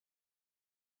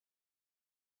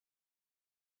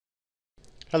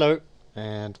Hello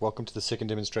and welcome to the second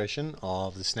demonstration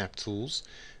of the Snap tools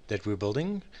that we're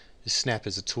building. Snap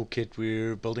is a toolkit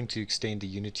we're building to extend the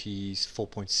Unity's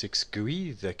 4.6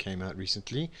 GUI that came out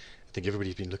recently. I think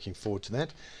everybody's been looking forward to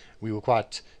that. We were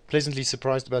quite pleasantly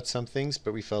surprised about some things,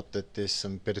 but we felt that there's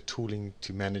some better tooling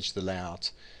to manage the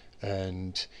layout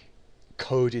and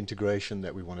code integration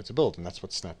that we wanted to build, and that's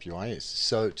what Snap UI is.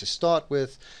 So to start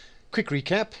with, quick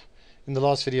recap. In the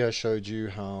last video I showed you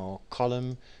how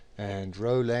column and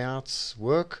row layouts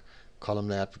work. Column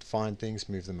layout would find things,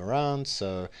 move them around.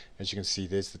 So as you can see,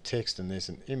 there's the text and there's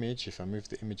an image. If I move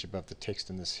the image above the text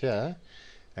in this here,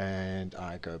 and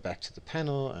I go back to the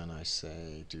panel and I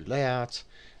say do layout,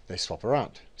 they swap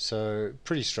around. So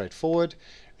pretty straightforward,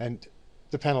 and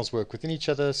the panels work within each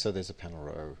other. So there's a panel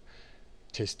row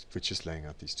test which is laying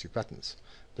out these two buttons.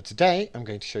 But today I'm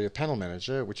going to show you a panel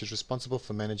manager which is responsible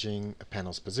for managing a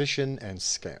panel's position and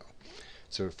scale.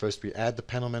 So first we add the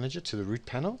panel manager to the root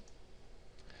panel,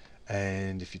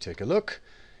 and if you take a look,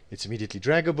 it's immediately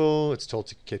draggable, it's told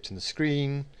to be kept in the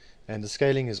screen, and the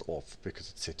scaling is off because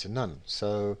it's set to none.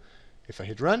 So if I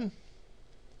hit run,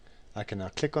 I can now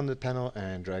click on the panel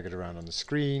and drag it around on the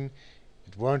screen.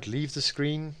 It won't leave the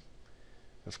screen.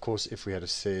 Of course, if we hadn't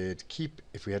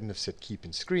have said keep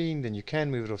in screen, then you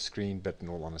can move it off screen, but in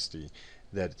all honesty,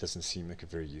 that doesn't seem like a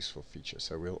very useful feature.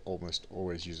 So we'll almost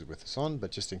always use it with this on,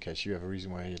 but just in case you have a reason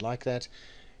why you like that,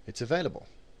 it's available.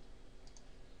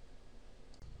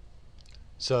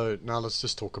 So now let's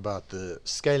just talk about the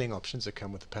scaling options that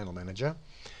come with the panel manager.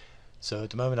 So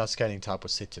at the moment our scaling type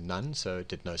was set to none, so it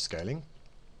did no scaling.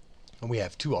 And we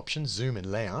have two options, zoom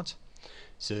and layout.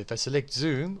 So if I select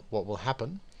zoom, what will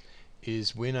happen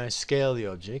is when I scale the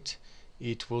object,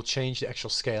 it will change the actual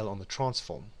scale on the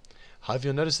transform. However,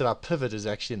 you'll notice that our pivot is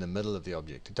actually in the middle of the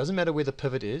object. It doesn't matter where the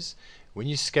pivot is. When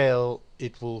you scale,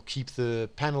 it will keep the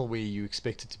panel where you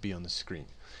expect it to be on the screen.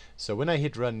 So when I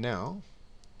hit run now,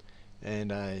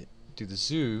 and I do the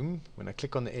zoom, when I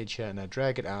click on the edge here and I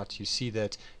drag it out, you see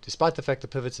that despite the fact the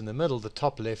pivot's in the middle, the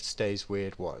top left stays where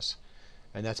it was.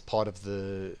 And that's part of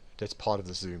the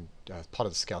zoom, part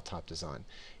of the scale type design.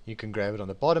 You can grab it on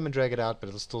the bottom and drag it out, but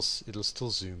it'll still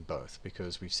zoom both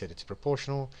because we've set it to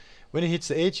proportional. When it hits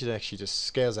the edge, it actually just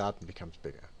scales out and becomes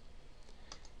bigger.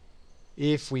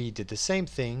 If we did the same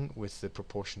thing with the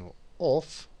proportional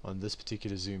off on this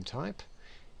particular zoom type,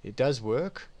 it does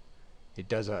work. It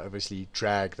does obviously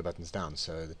drag the buttons down,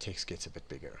 so the text gets a bit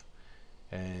bigger.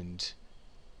 And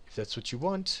if that's what you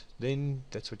want, then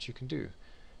that's what you can do.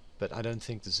 But I don't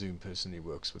think the zoom personally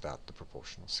works without the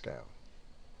proportional scale.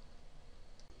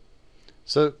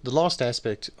 So the last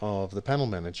aspect of the panel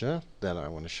manager that I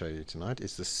want to show you tonight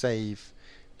is the save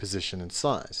position and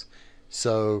size.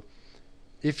 So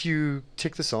if you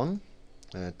tick this on,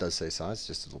 it does say size,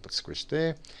 just a little bit squished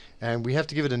there, and we have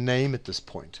to give it a name at this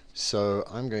point. So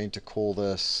I'm going to call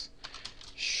this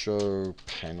show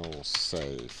panel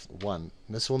save 1.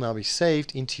 This will now be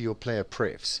saved into your player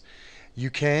prefs. You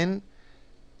can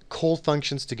call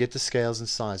functions to get the scales and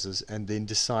sizes and then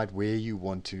decide where you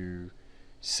want to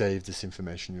save this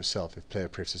information yourself if player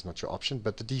prefs is not your option,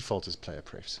 but the default is player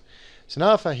prefs. So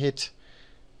now if I hit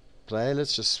play,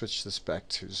 let's just switch this back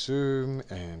to zoom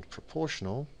and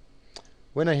proportional.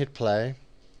 When I hit play,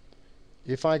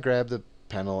 if I grab the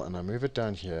panel and I move it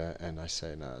down here and I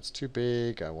say no, it's too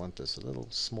big, I want this a little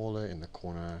smaller in the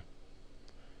corner,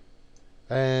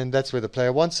 and that's where the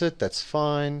player wants it, that's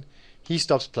fine. He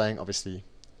stops playing. Obviously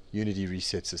Unity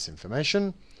resets this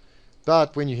information,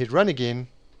 but when you hit run again,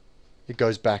 it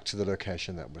goes back to the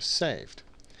location that was saved.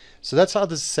 So that's how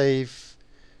the save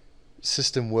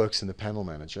system works in the panel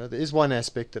manager. There is one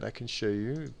aspect that I can show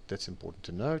you that's important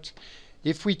to note.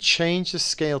 If we change the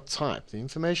scale type, the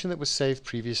information that was saved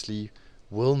previously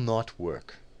will not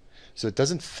work. So it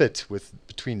doesn't fit with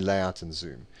between layout and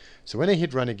zoom. So when I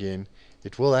hit run again,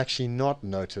 it will actually not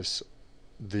notice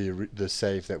the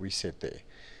save that we set there.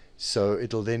 So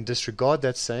it'll then disregard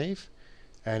that save,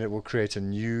 and it will create a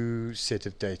new set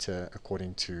of data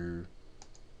according to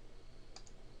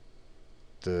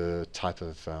the type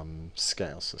of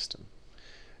scale system.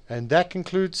 And that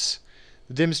concludes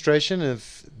the demonstration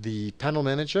of the panel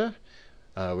manager.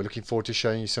 We're looking forward to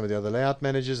showing you some of the other layout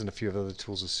managers and a few other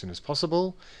tools as soon as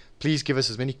possible. Please give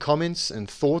us as many comments and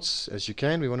thoughts as you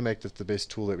can. We want to make this the best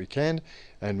tool that we can,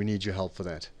 and we need your help for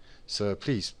that. So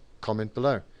please comment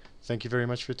below. Thank you very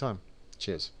much for your time.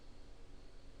 Cheers.